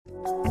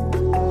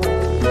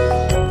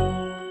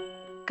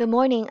Good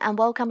morning and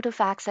welcome to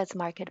FactSet's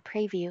Market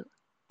Preview.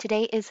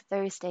 Today is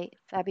Thursday,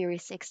 February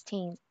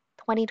 16,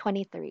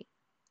 2023.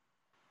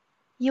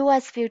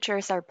 U.S.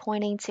 futures are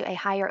pointing to a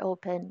higher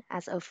open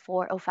as of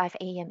 4:05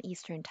 a.m.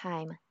 Eastern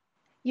Time.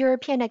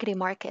 European equity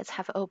markets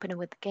have opened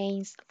with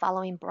gains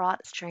following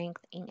broad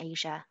strength in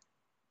Asia.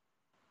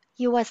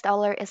 U.S.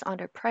 dollar is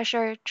under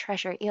pressure,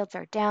 treasury yields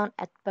are down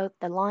at both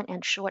the long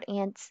and short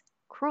ends.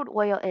 Crude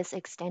oil is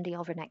extending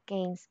overnight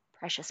gains,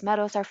 precious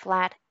metals are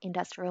flat,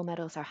 industrial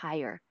metals are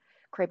higher.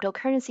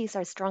 Cryptocurrencies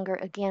are stronger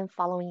again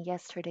following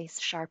yesterday's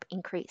sharp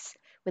increase,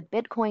 with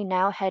Bitcoin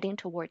now heading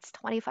towards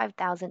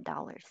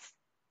 $25,000.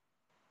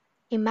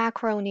 In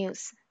macro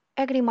news,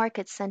 equity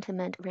market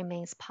sentiment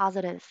remains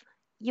positive.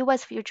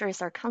 U.S.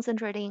 futures are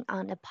concentrating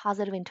on a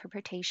positive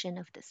interpretation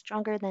of the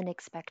stronger than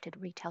expected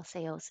retail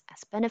sales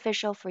as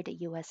beneficial for the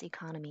U.S.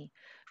 economy,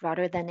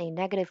 rather than a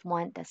negative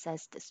one that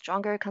says the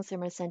stronger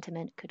consumer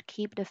sentiment could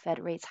keep the Fed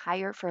rates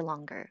higher for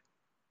longer.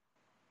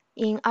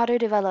 In other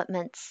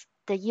developments,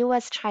 the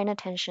U.S.-China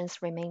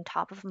tensions remain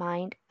top of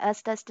mind,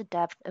 as does the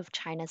depth of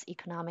China's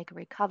economic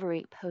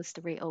recovery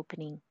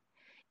post-reopening.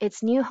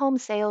 Its new home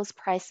sales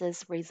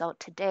prices result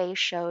today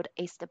showed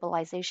a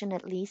stabilization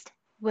at least,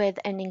 with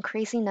an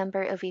increasing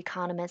number of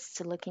economists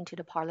looking to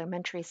the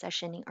parliamentary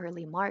session in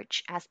early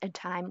March as a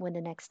time when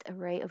the next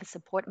array of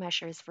support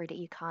measures for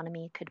the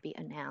economy could be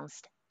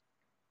announced.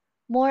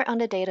 More on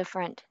the data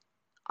front.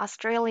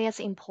 Australia's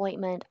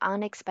employment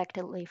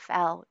unexpectedly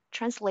fell,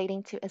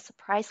 translating to a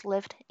surprise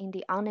lift in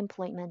the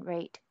unemployment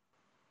rate.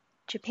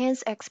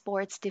 Japan's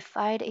exports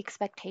defied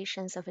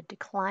expectations of a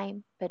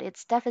decline, but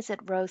its deficit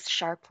rose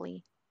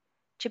sharply.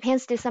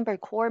 Japan's December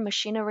core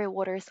machinery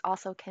orders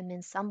also came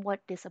in somewhat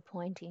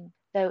disappointing,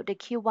 though the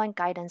Q1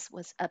 guidance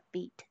was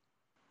upbeat.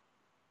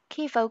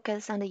 Key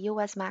focus on the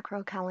U.S.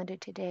 macro calendar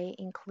today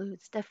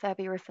includes the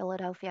February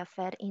Philadelphia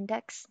Fed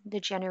Index, the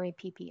January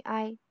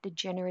PPI, the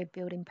January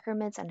building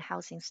permits and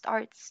housing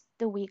starts,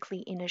 the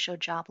weekly initial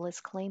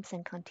jobless claims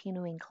and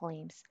continuing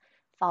claims,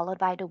 followed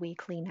by the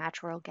weekly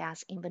natural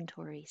gas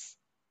inventories.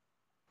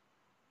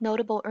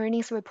 Notable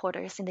earnings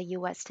reporters in the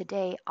U.S.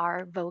 today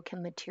are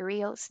Vulcan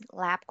Materials,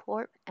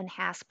 LabCorp, and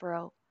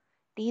Hasbro.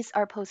 These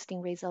are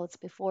posting results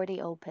before they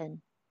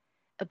open.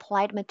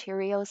 Applied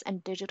Materials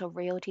and Digital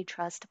Realty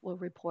Trust will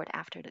report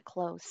after the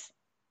close.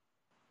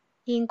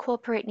 In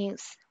corporate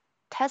news,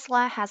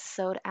 Tesla has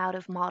sold out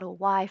of Model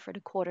Y for the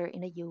quarter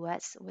in the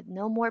US with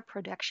no more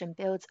production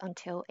builds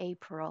until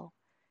April.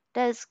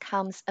 This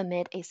comes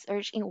amid a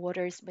surge in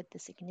orders with the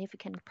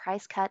significant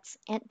price cuts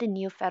and the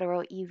new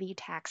federal EV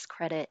tax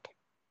credit.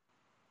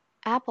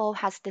 Apple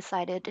has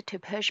decided to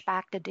push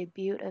back the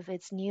debut of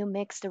its new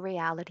mixed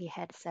reality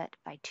headset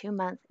by 2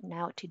 months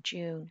now to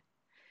June,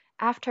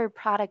 after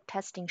product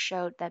testing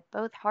showed that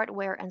both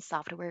hardware and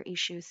software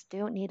issues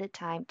still needed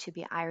time to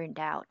be ironed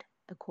out,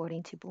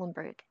 according to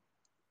Bloomberg.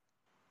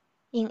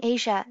 In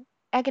Asia,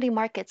 equity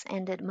markets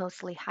ended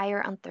mostly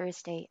higher on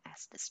Thursday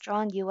as the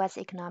strong U.S.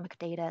 economic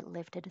data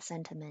lifted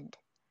sentiment.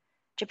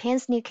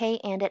 Japan's Nikkei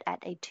ended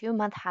at a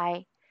 2-month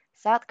high,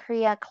 South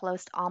Korea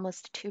closed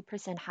almost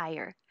 2%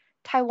 higher,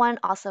 Taiwan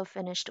also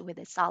finished with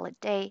a solid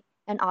day,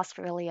 and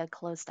Australia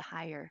closed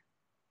higher.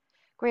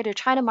 Greater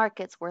China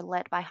markets were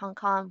led by Hong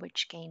Kong,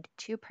 which gained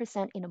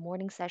 2% in the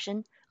morning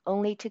session,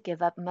 only to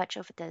give up much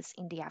of this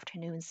in the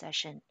afternoon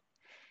session.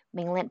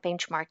 Mainland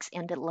benchmarks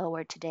ended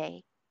lower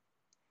today.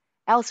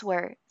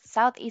 Elsewhere,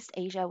 Southeast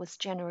Asia was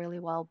generally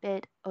well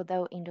bid,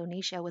 although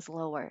Indonesia was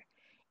lower.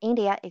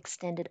 India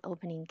extended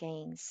opening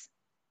gains.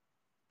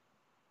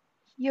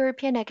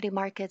 European equity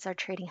markets are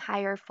trading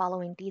higher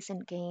following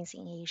decent gains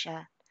in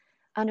Asia.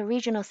 On the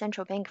regional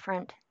central bank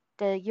front,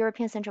 the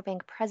European Central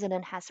Bank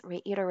president has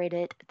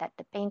reiterated that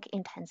the bank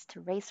intends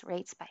to raise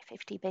rates by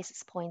 50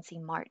 basis points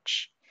in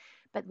March,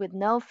 but with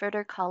no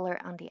further color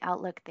on the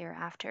outlook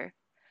thereafter,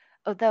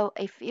 although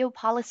a few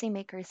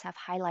policymakers have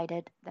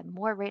highlighted that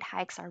more rate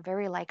hikes are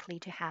very likely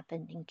to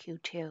happen in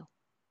Q2.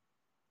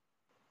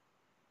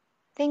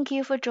 Thank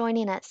you for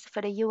joining us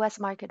for the U.S.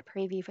 market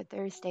preview for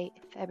Thursday,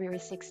 February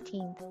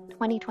 16,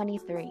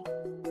 2023.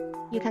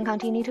 You can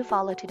continue to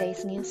follow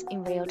today's news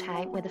in real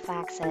time with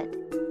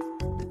FactSet.